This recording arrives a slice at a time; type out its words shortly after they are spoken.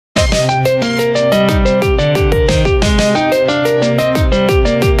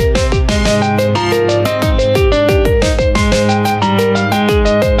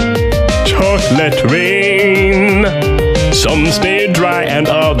Chocolate rain. Some stay dry and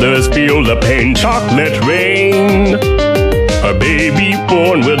others feel the pain. Chocolate rain. A baby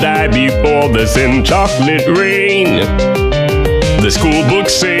born will die before the sin. Chocolate rain. The school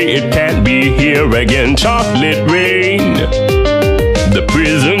books say it can't be here again. Chocolate rain. The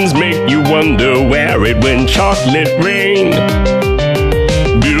prisons make you wonder where it went. Chocolate rain.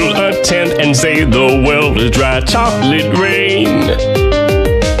 Build a tent and say the world is dry. Chocolate rain.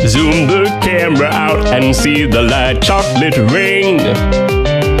 Zoom the camera out and see the light. Chocolate rain.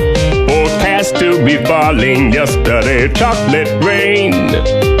 Forecast to be falling yesterday. Chocolate rain.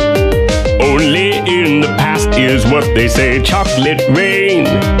 Only in the past is what they say. Chocolate rain.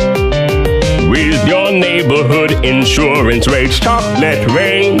 Raise your neighborhood insurance rates. Chocolate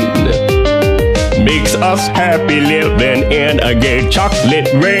rain. Makes us happy living in a gay. Chocolate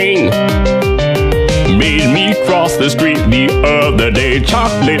rain. Made me cross the street the other day.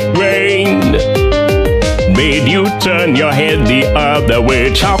 Chocolate rain. Made you turn your head the other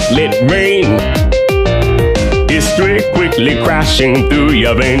way. Chocolate rain. History quickly crashing through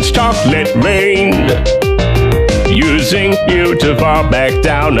your veins. Chocolate rain. Using you to fall back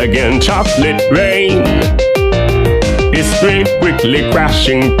down again. Chocolate rain. History quickly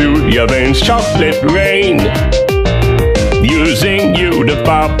crashing through your veins. Chocolate rain. Using you to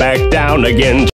fall back down again.